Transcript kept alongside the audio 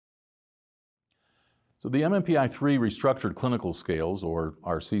So the MMPI-3 Restructured Clinical Scales, or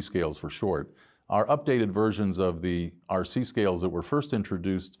RC scales for short, are updated versions of the RC scales that were first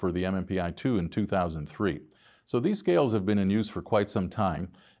introduced for the MMPI-2 in 2003. So these scales have been in use for quite some time,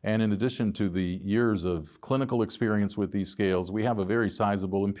 and in addition to the years of clinical experience with these scales, we have a very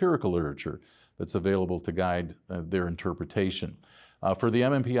sizable empirical literature that's available to guide their interpretation. For the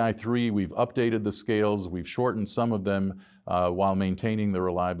MMPI-3, we've updated the scales, we've shortened some of them while maintaining the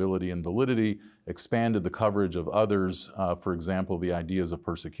reliability and validity, expanded the coverage of others. For example, the ideas of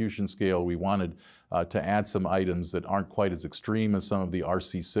persecution scale, we wanted to add some items that aren't quite as extreme as some of the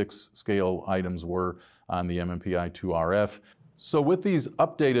RC6 scale items were on the MMPI-2RF. So with these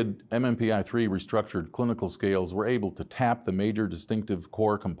updated MMPI-3 restructured clinical scales, we're able to tap the major distinctive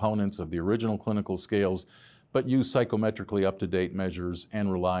core components of the original clinical scales, but use psychometrically up-to-date measures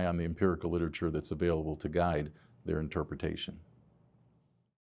and rely on the empirical literature that's available to guide their interpretation.